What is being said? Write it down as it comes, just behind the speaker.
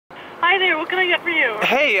hi there, what can I get for you?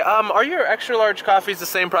 Hey, are your extra large coffees the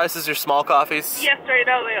same price as your small coffees? Yes, right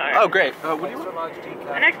now they are. Oh, great. What do you want?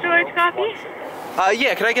 An extra large coffee?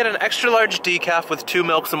 Yeah, can I get an extra large decaf with 2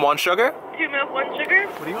 milks and 1 sugar? 2 milk, 1 sugar.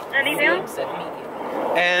 What do you want? Anything else?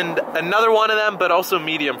 And another one of them, but also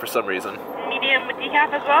medium for some reason. Medium with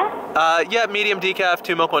decaf as well? Yeah, medium decaf,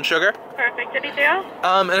 2 milk, 1 sugar. Perfect. Anything else?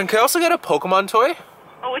 And can I also get a Pokemon toy?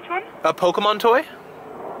 Oh, which one? A Pokemon toy?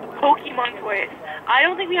 Pokemon toys. I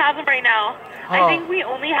don't think we have them right now. Oh. I think we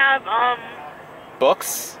only have,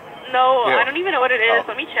 Books? no, Ew. I don't even know what it is. Oh.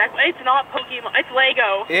 Let me check. It's not Pokemon. It's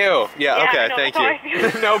Lego. Ew. Yeah, okay, no, thank that's how I you.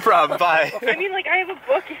 feel. No problem, bye. I mean, like, I have a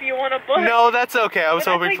book if you want a book. No, that's okay. I was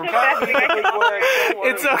But hoping that's, for... like, the best thing I can offer.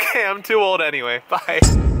 It's okay, I'm too old anyway. Bye.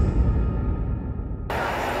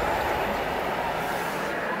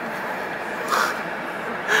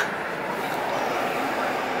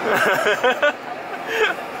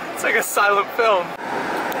 It's like a silent film.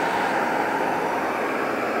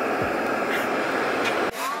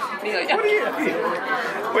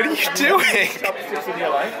 What are you doing? Chopsticks in your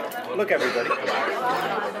life? Look, everybody.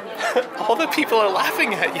 All the people are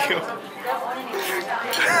laughing at you.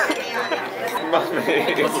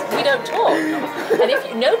 We don't talk. And if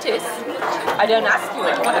you notice, I don't ask you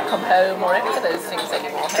when you want to come home or any of those things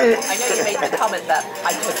anymore. I know you made the comment that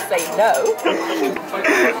I could say no.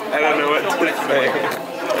 I don't know what to say.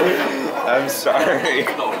 I'm sorry.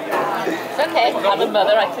 It's okay. I'm a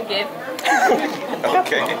mother. I forgive.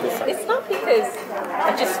 Okay. It's not because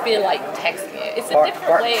I just feel like texting you. It's a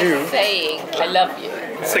different way of saying I love you.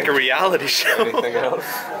 It's like a reality show. Anything else?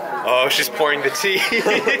 Oh, she's pouring the tea.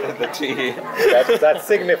 The tea. That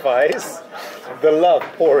signifies the love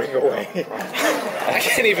pouring away. I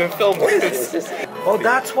can't even film this. Oh,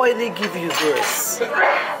 that's why they give you this.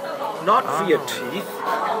 Not for your teeth.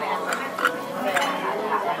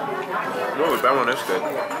 Oh, that one is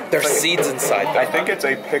good. There's seeds inside I them. think it's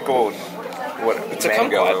a pickled It's a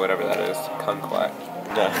mango kumquat. or whatever that is. Kumquat.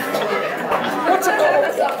 No. What's a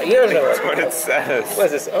kumquat? You don't know That's what it says. What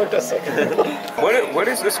is this? Oh, just a second. What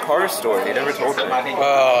is this car store? You never told me.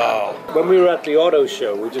 Oh, When we were at the auto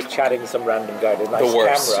show, we were just chatting to some random guy with a nice the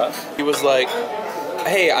worst. camera. He was like,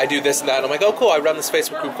 hey, I do this and that. And I'm like, oh, cool. I run this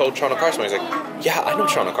Facebook group called Toronto Car Spotting. He's like, yeah, I know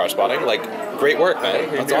Toronto Car Spotting. Like, great work, man.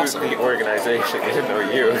 He That's knew awesome. the organization. He didn't know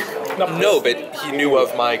you. No, but he knew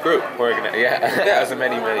of my group. Yeah, as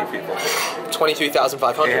many people.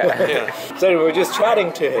 23,500. Yeah. So we were just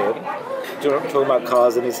chatting to him, talking about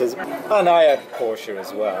cars, and he says, and I had Porsche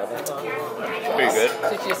as well. Pretty good.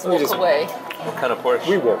 So you just walk away. What kind of Porsche?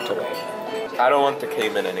 We walked away. I don't want the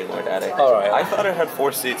Cayman anymore, Daddy. Alright. I thought it had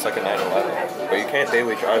 4 seats like a 911, but you can't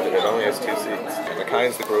daily drive it. It only has 2 seats. The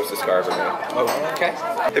Cayenne's the grossest car for me. Oh, okay.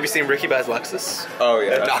 Have you seen Ricky buys Lexus? Oh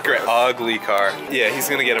yeah. Not great. Ugly car. Yeah, he's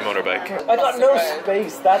gonna get a motorbike. I got no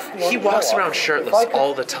space, that's the He walks around shirtless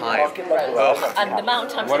all the time. Oh. And the amount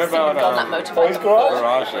of times What I've seen him about, go on that motorbike.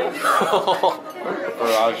 Garages.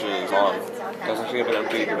 Garages on. Doesn't she have an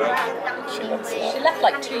empty garage? She left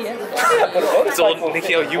like 2 years ago. So,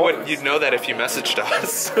 Nikhil, you'd know that if you messaged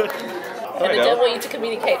us. And they don't want you to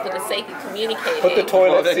communicate for the sake of communicating. Put the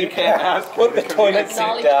toilet then you seat can't down. ask Put the toilet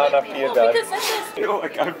seat down after you're done. Because then I feel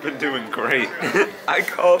like I've been doing great. I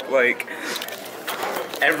called like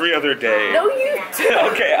every other day. no, you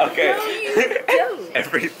don't. Okay. No, you don't.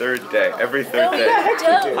 Every third day. Every No, third you day.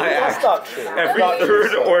 don't. I That's asked not true. every Not true.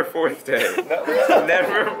 third or fourth day.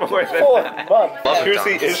 Never more than Fourth that. month. Here's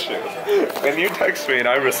the issue. When you text me and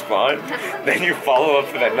I respond, then you follow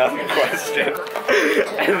up with another question.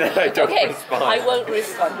 And then I don't Okay, respond. I won't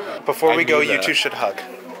respond. Before we I go, knew you that. two should hug.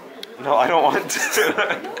 No, I don't want to.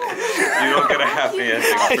 You don't get a happy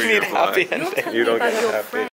ending I for need your a happy vlog. ending. You don't get About a your happy